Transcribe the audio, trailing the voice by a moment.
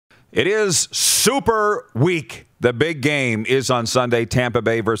It is Super Week. The big game is on Sunday, Tampa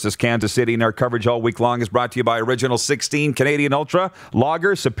Bay versus Kansas City. And our coverage all week long is brought to you by Original 16 Canadian Ultra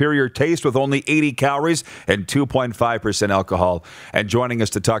Lager. Superior taste with only 80 calories and 2.5% alcohol. And joining us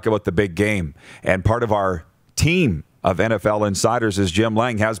to talk about the big game and part of our team of NFL insiders is Jim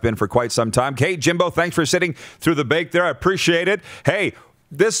Lang, has been for quite some time. Hey, Jimbo, thanks for sitting through the bake there. I appreciate it. Hey,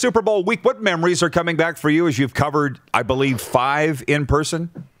 this Super Bowl week, what memories are coming back for you as you've covered, I believe, 5 in person?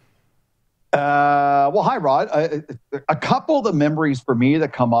 Well, hi, Rod. A couple of the memories for me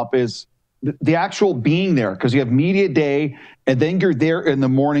that come up is the actual being there, because you have media day and then you're there in the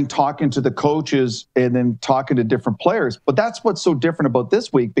morning talking to the coaches and then talking to different players. But that's what's so different about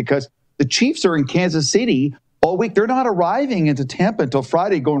this week, because the Chiefs are in Kansas City all week. They're not arriving into Tampa until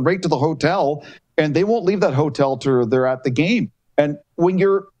Friday, going right to the hotel, and they won't leave that hotel till they're at the game. And when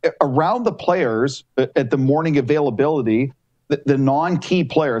you're around the players at the morning availability, the non-key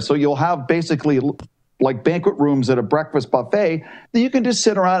players. So you'll have basically like banquet rooms at a breakfast buffet that you can just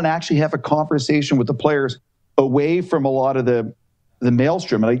sit around and actually have a conversation with the players away from a lot of the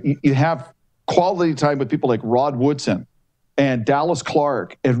maelstrom. And you have quality time with people like Rod Woodson and Dallas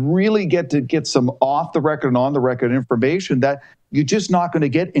Clark and really get some off the record and on the record information that you're just not going to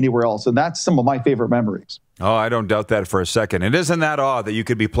get anywhere else. And that's some of my favorite memories. Oh, I don't doubt that for a second. It isn't that odd that you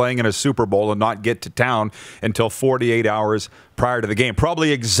could be playing in a Super Bowl and not get to town until 48 hours prior to the game.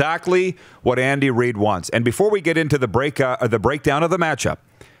 Probably exactly what Andy Reid wants. And before we get into the breakdown of the matchup,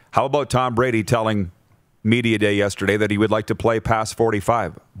 how about Tom Brady telling Media Day yesterday that he would like to play past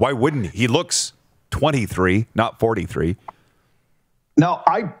 45? Why wouldn't he? He looks 23, not 43. Now,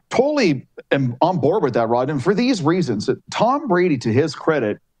 I totally am on board with that, Rod. And for these reasons, Tom Brady, to his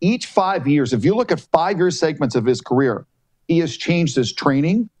credit, each 5 years, if you look at 5-year segments of his career, he has changed his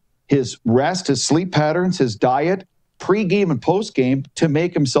training, his rest, his sleep patterns, his diet, pregame and postgame to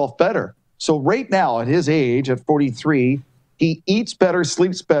make himself better. So right now, at his age, at 43, he eats better,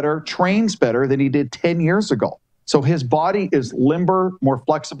 sleeps better, trains better than he did 10 years ago. So his body is limber, more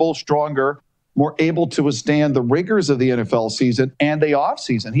flexible, stronger, more able to withstand the rigors of the NFL season and the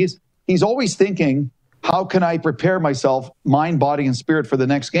offseason. He's always thinking, how can I prepare myself, mind, body, and spirit for the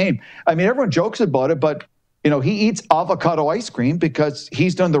next game? I mean, everyone jokes about it, but he eats avocado ice cream because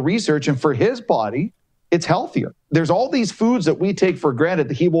he's done the research, and for his body, it's healthier. There's all these foods that we take for granted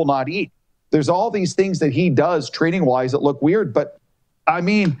that he will not eat. There's all these things that he does training-wise that look weird, but I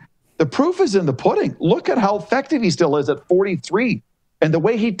mean, the proof is in the pudding. Look at how effective he still is at 43. And the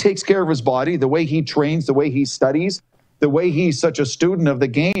way he takes care of his body, the way he trains, the way he studies, the way he's such a student of the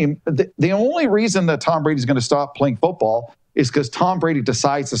game. The only reason that Tom Brady's going to stop playing football is because Tom Brady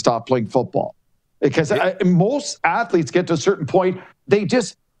decides to stop playing football. Because most athletes get to a certain point, they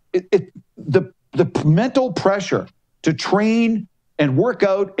just the mental pressure to train and work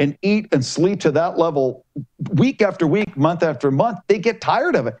out and eat and sleep to that level week after week, month after month, they get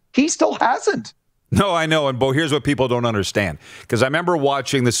tired of it. He still hasn't. No, I know. And, Bo, here's what people don't understand. Because I remember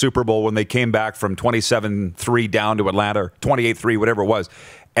watching the Super Bowl when they came back from 27-3 down to Atlanta, or 28-3, whatever it was.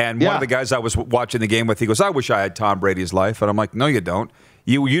 And one of the guys I was watching the game with, he goes, I wish I had Tom Brady's life. And I'm like, no, you don't.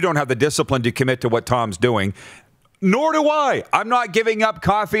 You don't have the discipline to commit to what Tom's doing. Nor do I. I'm not giving up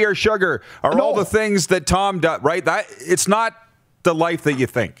coffee or sugar or all the things that Tom does, right? It's not the life that you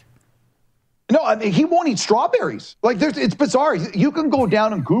think. No, I mean, he won't eat strawberries. It's bizarre. You can go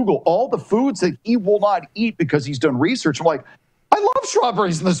down and Google all the foods that he will not eat because he's done research. I'm like, I love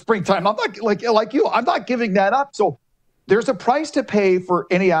strawberries in the springtime. I'm not like you. I'm not giving that up. So there's a price to pay for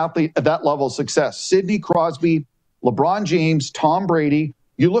any athlete at that level of success. Sidney Crosby, LeBron James, Tom Brady.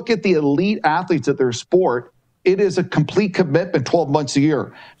 You look at the elite athletes at their sport, it is a complete commitment 12 months a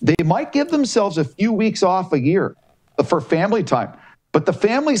year. They might give themselves a few weeks off a year for family time. But the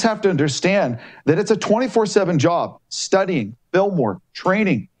families have to understand that it's a 24/7 job, studying, film work,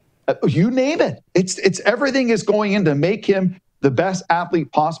 training, you name it. It's everything is going in to make him the best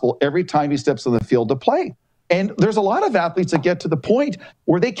athlete possible every time he steps on the field to play. And there's a lot of athletes that get to the point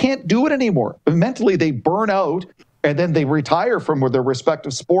where they can't do it anymore. Mentally, they burn out and then they retire from their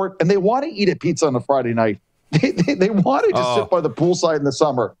respective sport and they want to eat a pizza on a Friday night. They wanted to sit by the poolside in the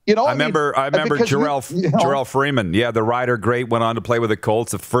summer. I remember Jarrell Freeman. Yeah, the rider, great, went on to play with the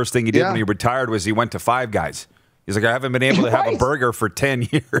Colts. The first thing he did when he retired was he went to Five Guys. He's like, I haven't been able to have a burger for 10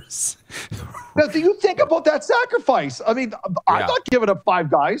 years. Now, do you think about that sacrifice? I mean, I'm not giving up Five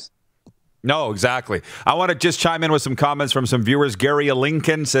Guys. No, exactly. I want to just chime in with some comments from some viewers. Gary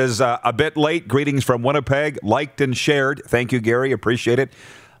Lincoln says, a bit late. Greetings from Winnipeg. Liked and shared. Thank you, Gary. Appreciate it.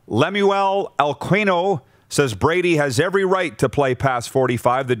 Lemuel Alquino says Brady has every right to play past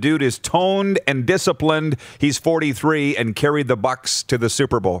 45. The dude is toned and disciplined. He's 43 and carried the Bucs to the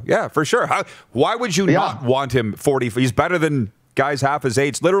Super Bowl. Yeah, for sure. Why would you not want him 40? He's better than guys half his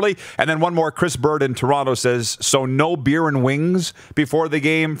age, literally. And then one more, Chris Bird in Toronto says, so no beer and wings before the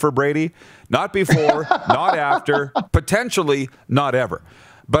game for Brady? Not before, not after, potentially not ever.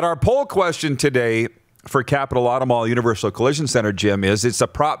 But our poll question today for Capital Automall Universal Collision Center, Jim, is it's a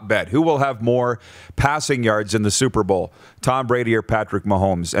prop bet. Who will have more passing yards in the Super Bowl, Tom Brady or Patrick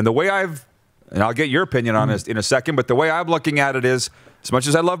Mahomes? And the way and I'll get your opinion on this in a second, but the way I'm looking at it is, as much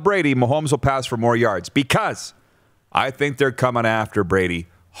as I love Brady, Mahomes will pass for more yards because I think they're coming after Brady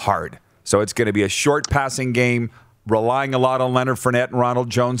hard. So it's going to be a short passing game, relying a lot on Leonard Fournette and Ronald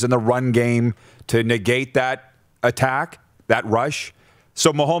Jones in the run game to negate that attack, that rush.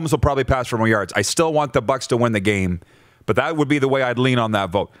 So Mahomes will probably pass for more yards. I still want the Bucs to win the game, but that would be the way I'd lean on that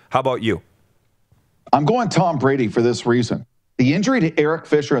vote. How about you? I'm going Tom Brady for this reason. The injury to Eric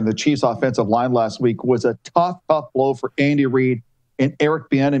Fisher and the Chiefs offensive line last week was a tough blow for Andy Reid and Eric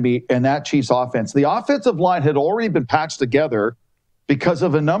Bieniemy and that Chiefs offense. The offensive line had already been patched together because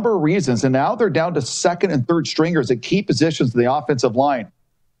of a number of reasons, and now they're down to second and third stringers at key positions of the offensive line.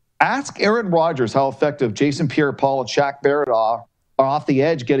 Ask Aaron Rodgers how effective Jason Pierre-Paul and Shaq Barrett are off the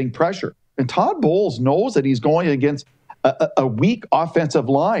edge getting pressure. And Todd Bowles knows that he's going against a weak offensive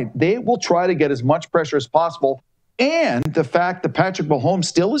line. They will try to get as much pressure as possible. And the fact that Patrick Mahomes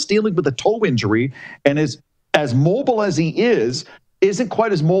still is dealing with a toe injury and is as mobile as he isn't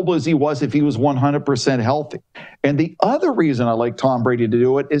quite as mobile as he was if he was 100% healthy. And the other reason I like Tom Brady to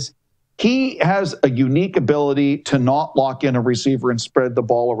do it is he has a unique ability to not lock in a receiver and spread the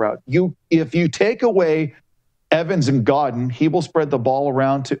ball around. If you take away Evans and Godden, he will spread the ball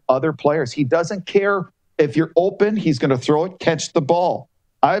around to other players. He doesn't care if you're open. He's going to throw it, catch the ball.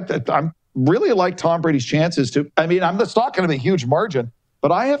 I'm really like Tom Brady's chances to. I mean, it's not going to be a huge margin,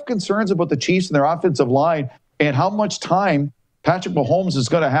 but I have concerns about the Chiefs and their offensive line and how much time Patrick Mahomes is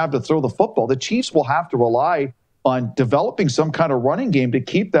going to have to throw the football. The Chiefs will have to rely on developing some kind of running game to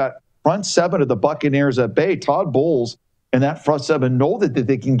keep that front seven of the Buccaneers at bay. Todd Bowles and that front seven know that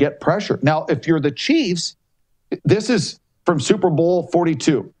they can get pressure. Now, if you're the Chiefs, this is from Super Bowl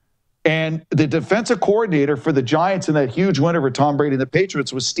 42. And the defensive coordinator for the Giants in that huge win over Tom Brady and the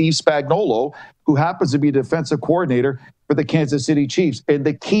Patriots was Steve Spagnuolo, who happens to be defensive coordinator for the Kansas City Chiefs. And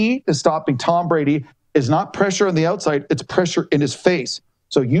the key to stopping Tom Brady is not pressure on the outside, it's pressure in his face.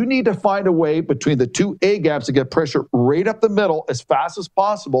 So you need to find a way between the two A gaps to get pressure right up the middle as fast as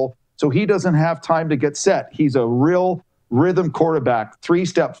possible so he doesn't have time to get set. He's a real rhythm quarterback,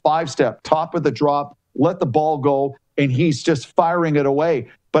 3-step, 5-step, top of the drop, let the ball go, and he's just firing it away.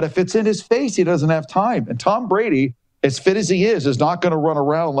 But if it's in his face, he doesn't have time. And Tom Brady, as fit as he is not going to run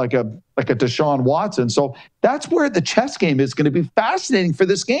around like a Deshaun Watson. So that's where the chess game is going to be fascinating for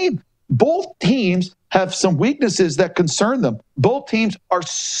this game. Both teams have some weaknesses that concern them. Both teams are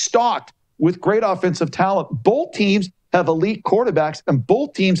stocked with great offensive talent. Both teams have elite quarterbacks, and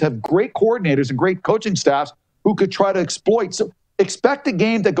both teams have great coordinators and great coaching staffs who could try to exploit. So expect a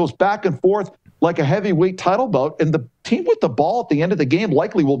game that goes back and forth like a heavyweight title bout, and the team with the ball at the end of the game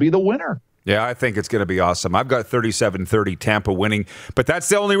likely will be the winner. Yeah, I think it's going to be awesome. I've got 37-30 Tampa winning, but that's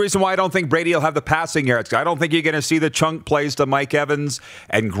the only reason why I don't think Brady will have the passing yards. I don't think you're going to see the chunk plays to Mike Evans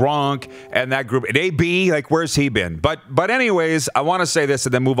and Gronk and that group. And AB, like, where's he been? But anyways, I want to say this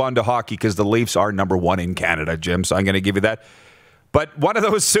and then move on to hockey because the Leafs are number one in Canada, Jim, so I'm going to give you that. But one of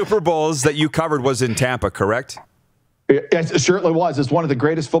those Super Bowls that you covered was in Tampa, correct? It certainly was. It's one of the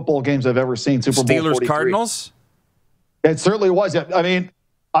greatest football games I've ever seen, Super Bowl 43. Steelers Cardinals? It certainly was. I mean,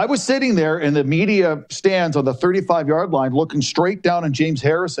 I was sitting there in the media stands on the 35-yard line looking straight down at James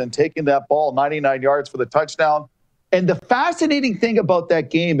Harrison, taking that ball 99 yards for the touchdown. And the fascinating thing about that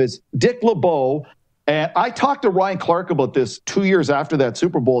game is Dick LeBeau, and I talked to Ryan Clark about this 2 years after that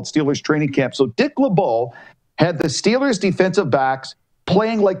Super Bowl at Steelers training camp. So Dick LeBeau had the Steelers defensive backs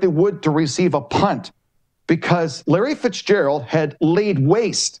playing like they would to receive a punt because Larry Fitzgerald had laid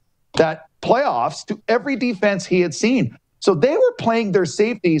waste that playoffs to every defense he had seen. So they were playing their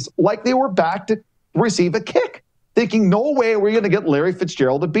safeties like they were back to receive a kick, thinking, no way are we going to get Larry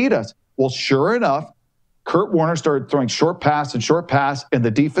Fitzgerald to beat us. Well, sure enough, Kurt Warner started throwing short pass, and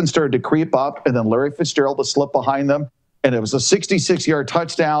the defense started to creep up, and then Larry Fitzgerald to slip behind them, and it was a 66-yard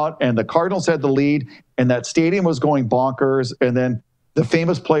touchdown, and the Cardinals had the lead, and that stadium was going bonkers, and then the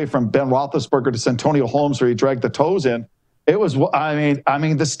famous play from Ben Roethlisberger to Santonio Holmes where he dragged the toes in. It was, I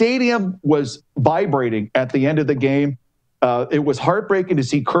mean, the stadium was vibrating at the end of the game. It was heartbreaking to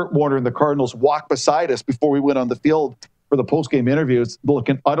see Kurt Warner and the Cardinals walk beside us before we went on the field for the post-game interviews,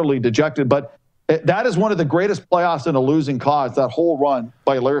 looking utterly dejected. But That is one of the greatest playoffs in a losing cause, that whole run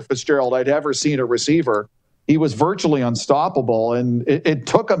by Larry Fitzgerald I'd ever seen a receiver. He was virtually unstoppable, and it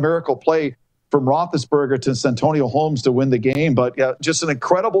took a miracle play from Roethlisberger to Santonio Holmes to win the game. But yeah, just an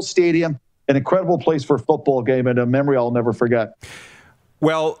incredible stadium, an incredible place for a football game, and a memory I'll never forget.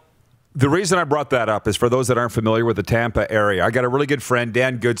 Well, the reason I brought that up is for those that aren't familiar with the Tampa area. I got a really good friend,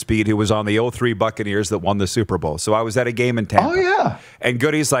 Dan Goodspeed, who was on the 03 Buccaneers that won the Super Bowl. So I was at a game in Tampa. Oh, yeah. And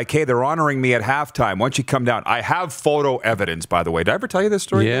Goody's like, hey, they're honoring me at halftime. Why don't you come down? I have photo evidence, by the way. Did I ever tell you this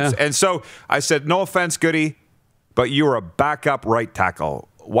story? Yeah. And so I said, no offense, Goody, but you are a backup right tackle.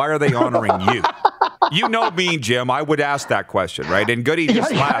 Why are they honoring you? You know me, Jim. I would ask that question, right? And Goody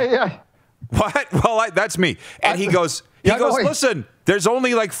just laughed. Yeah. What? Well, that's me. And he goes, listen, there's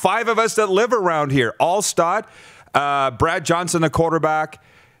only like 5 of us that live around here. All Stott, Brad Johnson, the quarterback,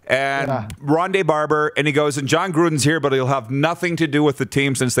 and Rondé Barber. And he goes, and John Gruden's here, but he'll have nothing to do with the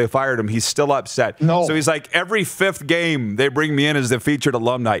team since they fired him. He's still upset. No. So he's like, every 5th game, they bring me in as the featured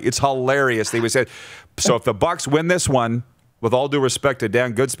alumni. It's hilarious. They would say, so if the Bucs win this one, with all due respect to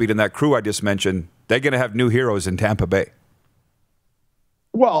Dan Goodspeed and that crew I just mentioned, they're going to have new heroes in Tampa Bay.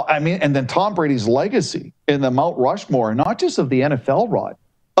 Well, I mean, and then Tom Brady's legacy in the Mount Rushmore, not just of the NFL, Rod,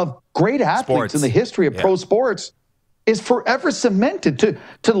 of great athletes in the history of pro sports, is forever cemented.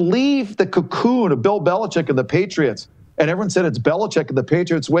 To leave the cocoon of Bill Belichick and the Patriots, and everyone said it's Belichick and the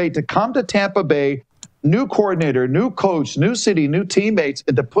Patriots' way, to come to Tampa Bay, new coordinator, new coach, new city, new teammates,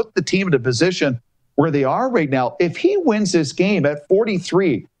 and to put the team in a position where they are right now. If he wins this game at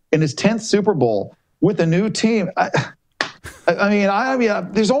 43 in his 10th Super Bowl with a new team, I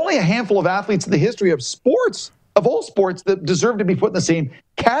mean, there's only a handful of athletes in the history of sports, of all sports, that deserve to be put in the same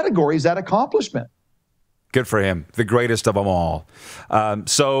category as that accomplishment. Good for him. The greatest of them all.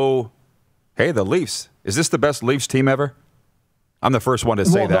 So, hey, the Leafs. Is this the best Leafs team ever? I'm the first one to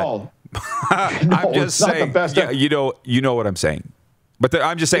say that. No. I'm just saying. Not the best. Yeah, you know what I'm saying. But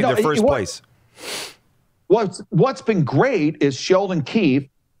I'm just saying they're first place. What's been great is Sheldon Keefe,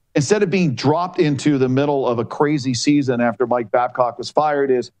 instead of being dropped into the middle of a crazy season after Mike Babcock was fired,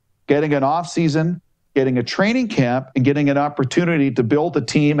 is getting an off season, getting a training camp, and getting an opportunity to build a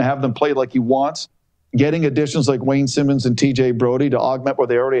team and have them play like he wants, getting additions like Wayne Simmons and TJ Brody to augment what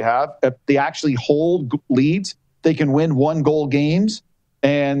they already have. If they actually hold leads, they can win 1-goal games.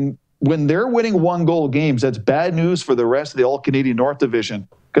 And when they're winning 1-goal games, that's bad news for the rest of the All-Canadian North Division,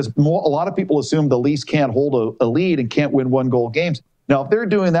 because a lot of people assume the Leafs can't hold a lead and can't win 1-goal games. Now, if they're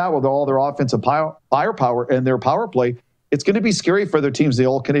doing that with all their offensive firepower and their power play, it's going to be scary for their teams in the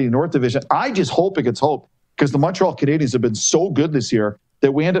All-Canadian North Division. I just hope it gets hope, because the Montreal Canadiens have been so good this year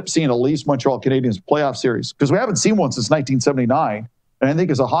that we end up seeing a Leafs Montreal Canadiens playoff series, because we haven't seen one since 1979. And I think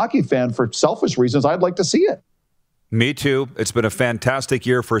as a hockey fan, for selfish reasons, I'd like to see it. Me too. It's been a fantastic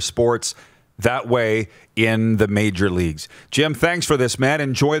year for sports that way in the major leagues. Jim, thanks for this, man.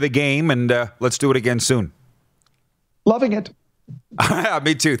 Enjoy the game, and let's do it again soon. Loving it.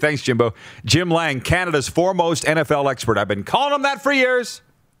 Me too. Thanks, Jimbo. Jim Lang, Canada's foremost NFL expert. I've been calling him that for years.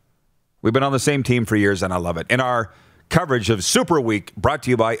 We've been on the same team for years, and I love it. In our coverage of Super Week, brought to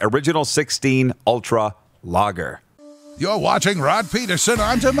you by Original 16 Ultra Lager. You're watching Rod Pedersen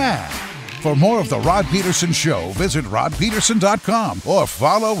On Demand. For more of The Rod Pedersen Show, visit rodpedersen.com or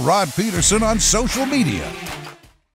follow Rod Pedersen on social media.